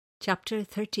Chapter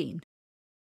 13.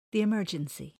 The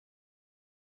Emergency.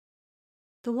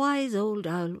 The wise old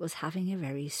owl was having a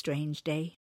very strange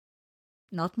day.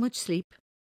 Not much sleep,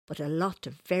 but a lot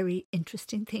of very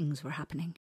interesting things were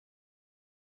happening.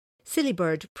 Silly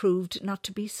Bird proved not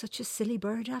to be such a silly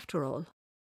bird after all.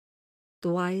 The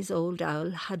wise old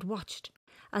owl had watched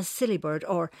as Silly Bird,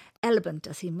 or Elephant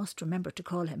as he must remember to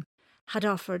call him, had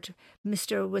offered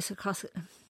Mr.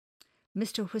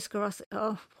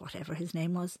 whatever his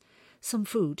name was, some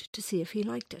food to see if he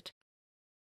liked it.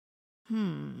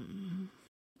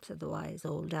 Said the wise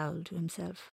old owl to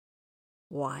himself.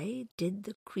 Why did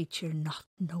the creature not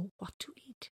know what to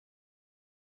eat?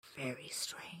 Very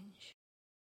strange.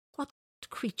 What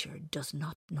creature does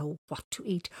not know what to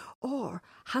eat or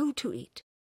how to eat?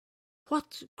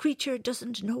 What creature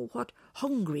doesn't know what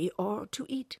hungry or to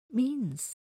eat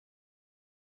means?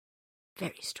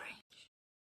 Very strange.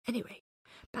 Anyway,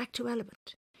 back to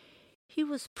Elephant. He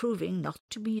was proving not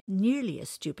to be nearly as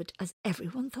stupid as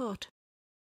everyone thought.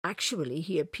 Actually,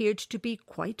 he appeared to be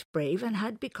quite brave and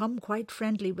had become quite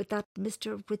friendly with that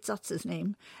Mr. What's-his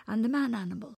name and the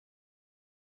man-animal.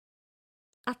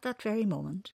 At that very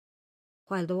moment,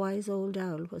 while the wise old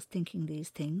owl was thinking these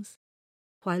things,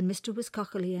 while Mr.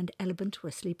 Wisscoccally and Elephant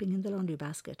were sleeping in the laundry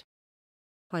basket,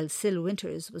 while Sil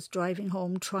Winters was driving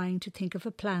home trying to think of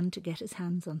a plan to get his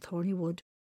hands on thorny wood,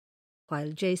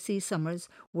 while J.C. Summers,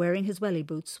 wearing his welly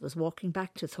boots, was walking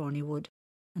back to Thorny Wood,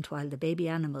 and while the baby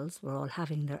animals were all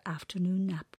having their afternoon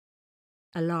nap,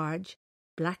 a large,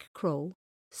 black crow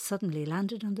suddenly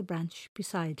landed on the branch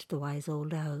beside the wise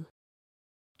old owl.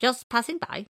 "Just passing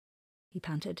by," he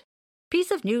panted. "Piece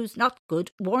of news not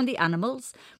good. Warn the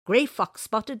animals. Grey fox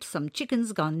spotted. Some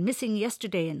chickens gone missing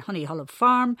yesterday in Honey Hollow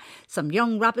Farm. Some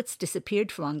young rabbits disappeared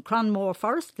from Cranmore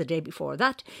Forest the day before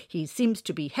that. He seems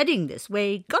to be heading this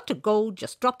way. Got to go.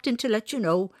 Just dropped in to let you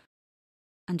know."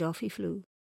 And off he flew.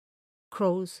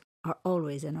 Crows are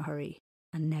always in a hurry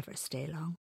and never stay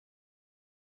long.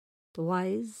 The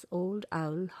wise old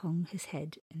owl hung his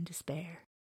head in despair.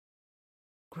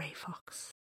 Grey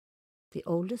fox, the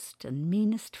oldest and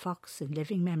meanest fox in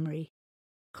living memory,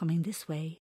 coming this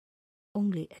way,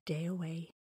 only a day away.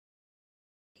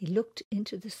 He looked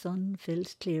into the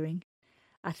sun-filled clearing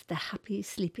at the happy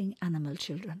sleeping animal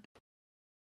children.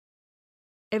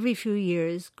 Every few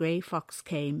years Grey Fox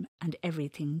came and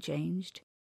everything changed.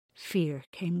 Fear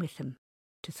came with him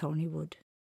to Thorny Wood.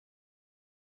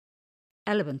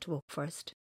 Elephant woke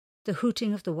first. The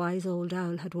hooting of the wise old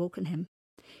owl had woken him.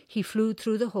 He flew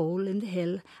through the hole in the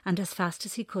hill and as fast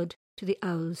as he could to the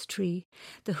owl's tree.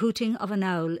 The hooting of an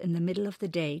owl in the middle of the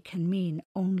day can mean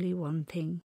only one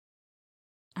thing: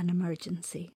 an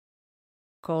emergency.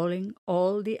 "Calling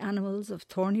all the animals of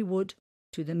Thorny Wood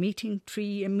to the meeting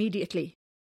tree immediately,"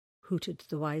 hooted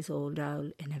the wise old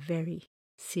owl in a very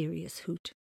serious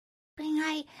hoot. "Bring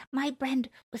I my friend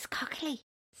Wisscoccally,"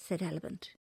 said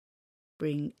Elephant.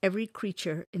 "Bring every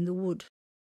creature in the wood,"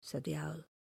 said the owl.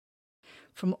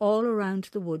 From all around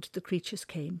the wood the creatures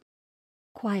came,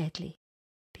 quietly,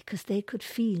 because they could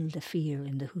feel the fear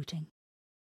in the hooting.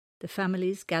 The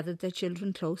families gathered their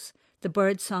children close. The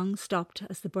bird song stopped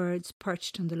as the birds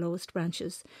perched on the lowest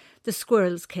branches. The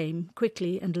squirrels came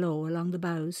quickly and low along the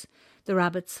boughs. The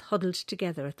rabbits huddled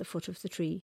together at the foot of the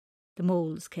tree. The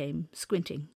moles came,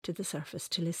 squinting, to the surface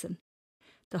to listen.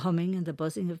 The humming and the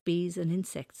buzzing of bees and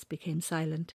insects became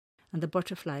silent, and the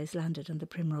butterflies landed on the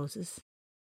primroses.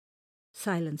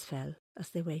 Silence fell as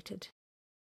they waited.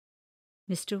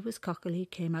 Mr. Wisscoccally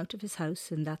came out of his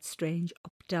house in that strange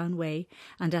up-down way,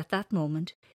 and at that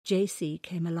moment J.C.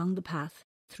 came along the path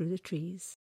through the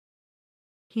trees.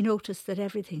 He noticed that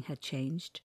everything had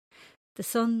changed. The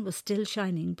sun was still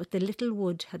shining, but the little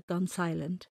wood had gone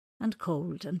silent and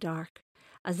cold and dark,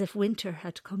 as if winter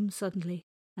had come suddenly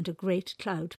and a great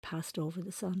cloud passed over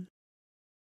the sun.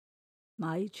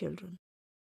 "My children,"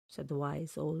 said the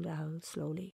wise old owl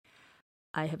slowly,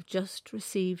 "I have just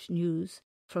received news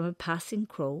from a passing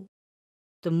crow,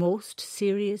 the most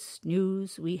serious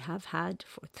news we have had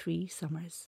for 3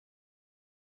 summers.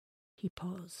 He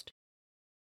paused.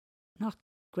 "Not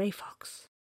Grey Fox?"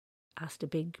 asked a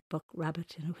big buck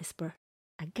rabbit in a whisper.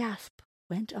 A gasp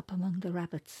went up among the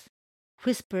rabbits.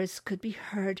 Whispers could be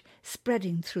heard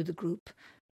spreading through the group.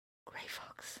 "Grey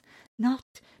Fox,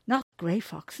 not Grey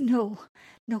Fox, no,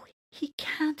 he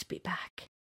can't be back."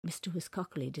 Mr.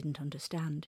 Wisscoccally didn't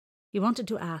understand. He wanted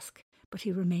to ask, but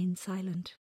he remained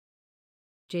silent.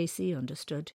 J.C.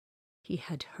 understood. He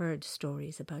had heard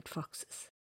stories about foxes.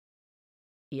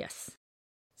 "Yes,"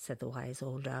 said the wise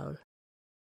old owl.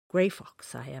 "Grey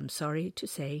Fox, I am sorry to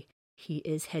say, he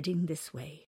is heading this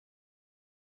way."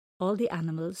 All the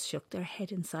animals shook their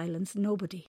head in silence.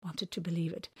 Nobody wanted to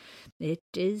believe it. "It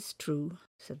is true,"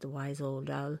 said the wise old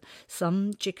owl.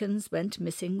 "Some chickens went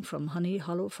missing from Honey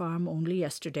Hollow Farm only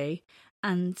yesterday,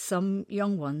 and some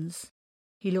young ones,"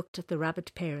 he looked at the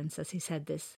rabbit parents as he said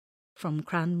this, "from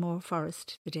Cranmore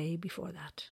Forest the day before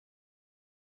that."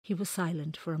 He was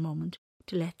silent for a moment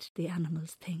to let the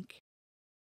animals think.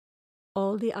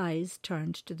 All the eyes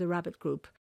turned to the rabbit group.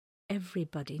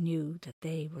 Everybody knew that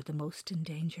they were the most in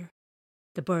danger.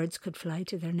 The birds could fly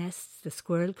to their nests, the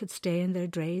squirrel could stay in their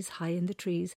drays high in the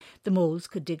trees, the moles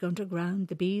could dig underground,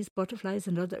 the bees, butterflies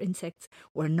and other insects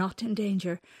were not in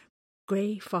danger.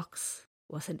 Grey Fox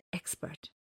was an expert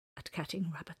at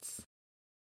catching rabbits.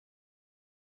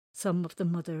 Some of the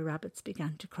mother rabbits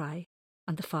began to cry,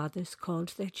 and the fathers called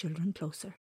their children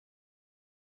closer.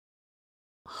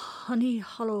 "Honey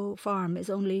Hollow Farm is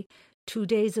only 2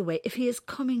 days away. If he is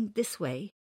coming this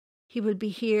way, he will be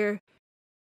here."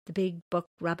 The big buck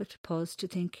rabbit paused to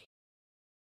think.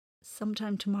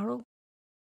 "Sometime tomorrow?"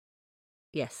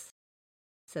 "Yes,"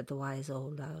 said the wise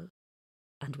old owl,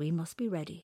 "and we must be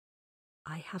ready.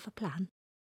 I have a plan."